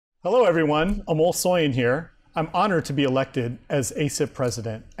Hello everyone, Amol Soin here. I'm honored to be elected as ASIPP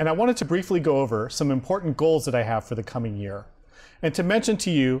president, and I wanted to briefly go over some important goals that I have for the coming year, and to mention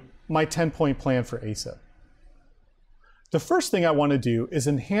to you my 10-point plan for ASIPP. The first thing I want to do is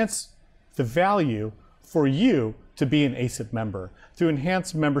enhance the value for you to be an ASIPP member through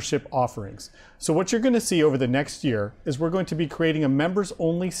enhanced membership offerings. So what you're going to see over the next year is we're going to be creating a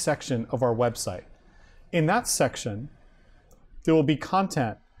members-only section of our website. In that section, there will be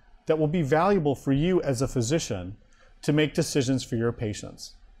content that will be valuable for you as a physician to make decisions for your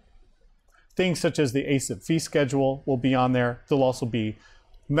patients. Things such as the ASIPP fee schedule will be on there. There'll also be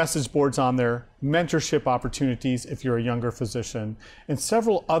message boards on there, mentorship opportunities if you're a younger physician, and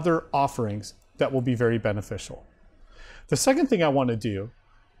several other offerings that will be very beneficial. The second thing I want to do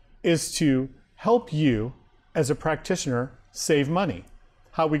is to help you as a practitioner save money.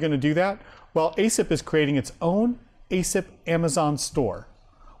 How are we going to do that? Well, ASIPP is creating its own ASIPP Amazon store,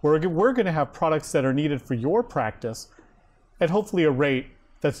 where we're going to have products that are needed for your practice at hopefully a rate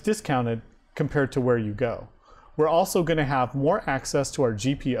that's discounted compared to where you go. We're also going to have more access to our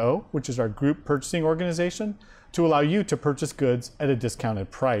GPO, which is our group purchasing organization, to allow you to purchase goods at a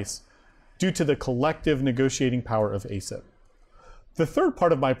discounted price due to the collective negotiating power of ASIPP. The third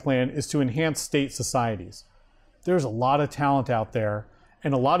part of my plan is to enhance state societies. There's a lot of talent out there,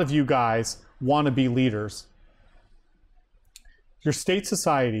 and a lot of you guys want to be leaders. Your state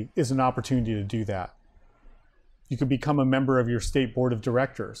society is an opportunity to do that. You could become a member of your state board of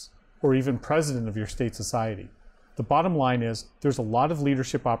directors or even president of your state society. The bottom line is there's a lot of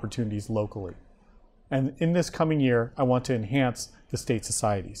leadership opportunities locally. And in this coming year, I want to enhance the state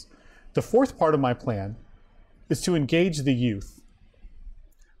societies. The fourth part of my plan is to engage the youth.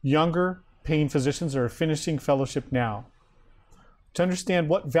 Younger pain physicians that are finishing fellowship now, to understand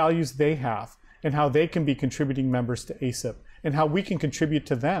what values they have and how they can be contributing members to ASIPP, and how we can contribute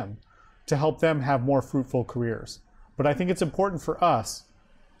to them to help them have more fruitful careers. But I think it's important for us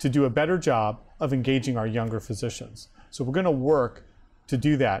to do a better job of engaging our younger physicians. So we're going to work to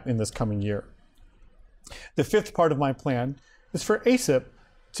do that in this coming year. The fifth part of my plan is for ASIPP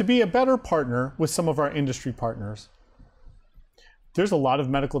to be a better partner with some of our industry partners. There's a lot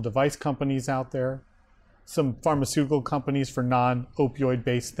of medical device companies out there, some pharmaceutical companies for non-opioid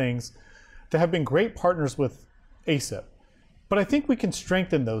based things that have been great partners with ASIPP. But I think we can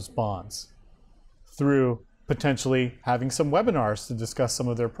strengthen those bonds through potentially having some webinars to discuss some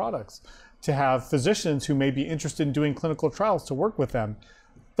of their products, to have physicians who may be interested in doing clinical trials to work with them.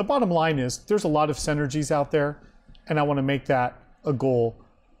 The bottom line is there's a lot of synergies out there, and I want to make that a goal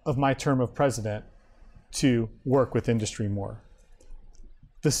of my term of president to work with industry more.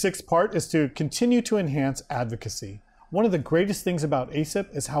 The sixth part is to continue to enhance advocacy. One of the greatest things about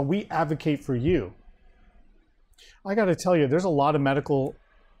ASIPP is how we advocate for you. I got to tell you, there's a lot of medical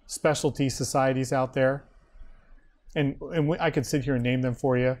specialty societies out there, and I could sit here and name them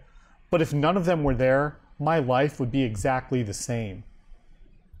for you, but if none of them were there, my life would be exactly the same.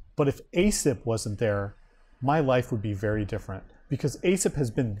 But if ASIPP wasn't there, my life would be very different, because ASIPP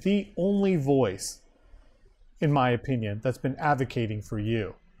has been the only voice, in my opinion, that's been advocating for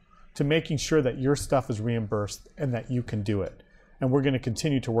you, to making sure that your stuff is reimbursed and that you can do it. And we're going to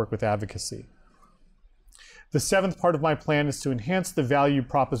continue to work with advocacy. The seventh part of my plan is to enhance the value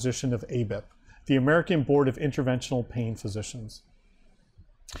proposition of ABIP, the American Board of Interventional Pain Physicians.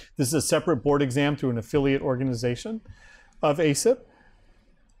 This is a separate board exam through an affiliate organization of ASIPP.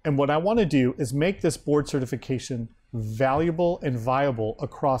 And what I want to do is make this board certification valuable and viable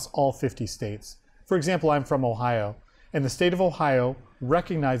across all 50 states. For example, I'm from Ohio, and the state of Ohio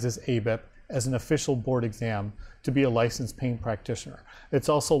recognizes ABIP as an official board exam to be a licensed pain practitioner. It's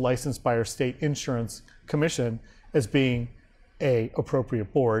also licensed by our state insurance commission as being an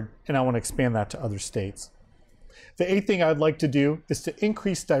appropriate board, and I want to expand that to other states. The eighth thing I'd like to do is to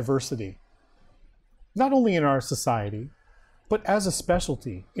increase diversity, not only in our society, but as a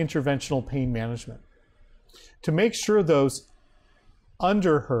specialty, interventional pain management, to make sure those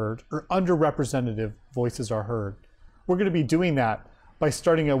underheard or underrepresented voices are heard. We're going to be doing that by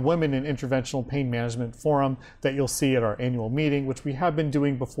starting a Women in Interventional Pain Management Forum that you'll see at our annual meeting, which we have been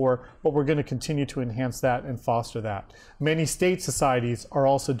doing before, but we're going to continue to enhance that and foster that. Many state societies are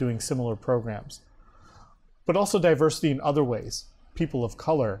also doing similar programs. But also diversity in other ways, people of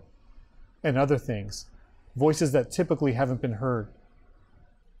color and other things, voices that typically haven't been heard.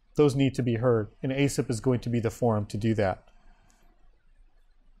 Those need to be heard, and ASIPP is going to be the forum to do that.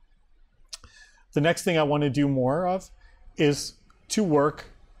 The next thing I want to do more of is to work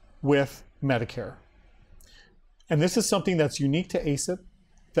with Medicare. And this is something that's unique to ASIPP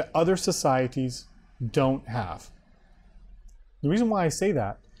that other societies don't have. The reason why I say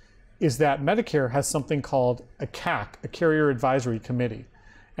that is that Medicare has something called a CAC, a Carrier Advisory Committee.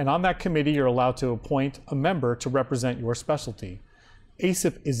 And on that committee, you're allowed to appoint a member to represent your specialty.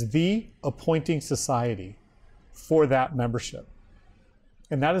 ASIPP is the appointing society for that membership.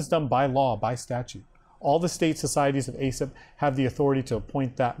 And that is done by law, by statute. All the state societies of ASIPP have the authority to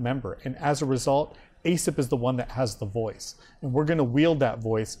appoint that member. And as a result, ASIPP is the one that has the voice. And we're going to wield that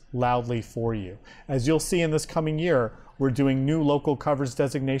voice loudly for you. As you'll see in this coming year, we're doing new local coverage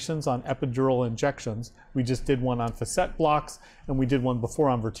designations on epidural injections. We just did one on facet blocks, and we did one before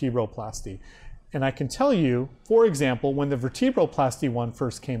on vertebroplasty. And I can tell you, for example, when the vertebroplasty one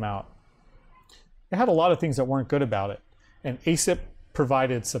first came out, it had a lot of things that weren't good about it. And ASIPP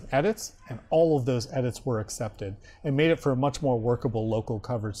provided some edits, and all of those edits were accepted and made it for a much more workable local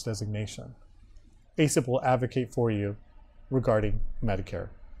coverage designation. ASIPP will advocate for you regarding Medicare.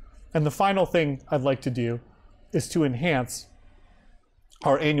 And the final thing I'd like to do is to enhance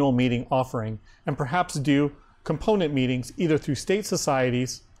our annual meeting offering and perhaps do component meetings either through state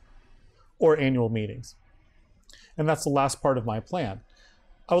societies or annual meetings. And that's the last part of my plan.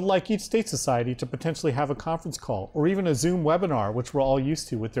 I would like each state society to potentially have a conference call or even a Zoom webinar, which we're all used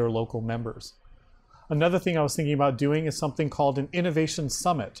to with their local members. Another thing I was thinking about doing is something called an Innovation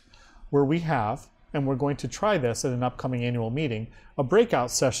Summit, where we have, and we're going to try this at an upcoming annual meeting, a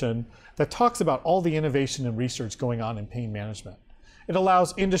breakout session that talks about all the innovation and research going on in pain management. It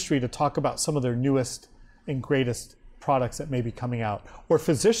allows industry to talk about some of their newest and greatest products that may be coming out, or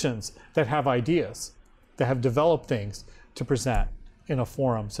physicians that have ideas, that have developed things to present in a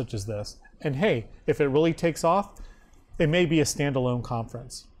forum such as this. And hey, if it really takes off, it may be a standalone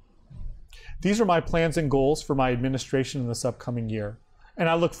conference. These are my plans and goals for my administration in this upcoming year, and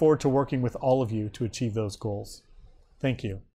I look forward to working with all of you to achieve those goals. Thank you.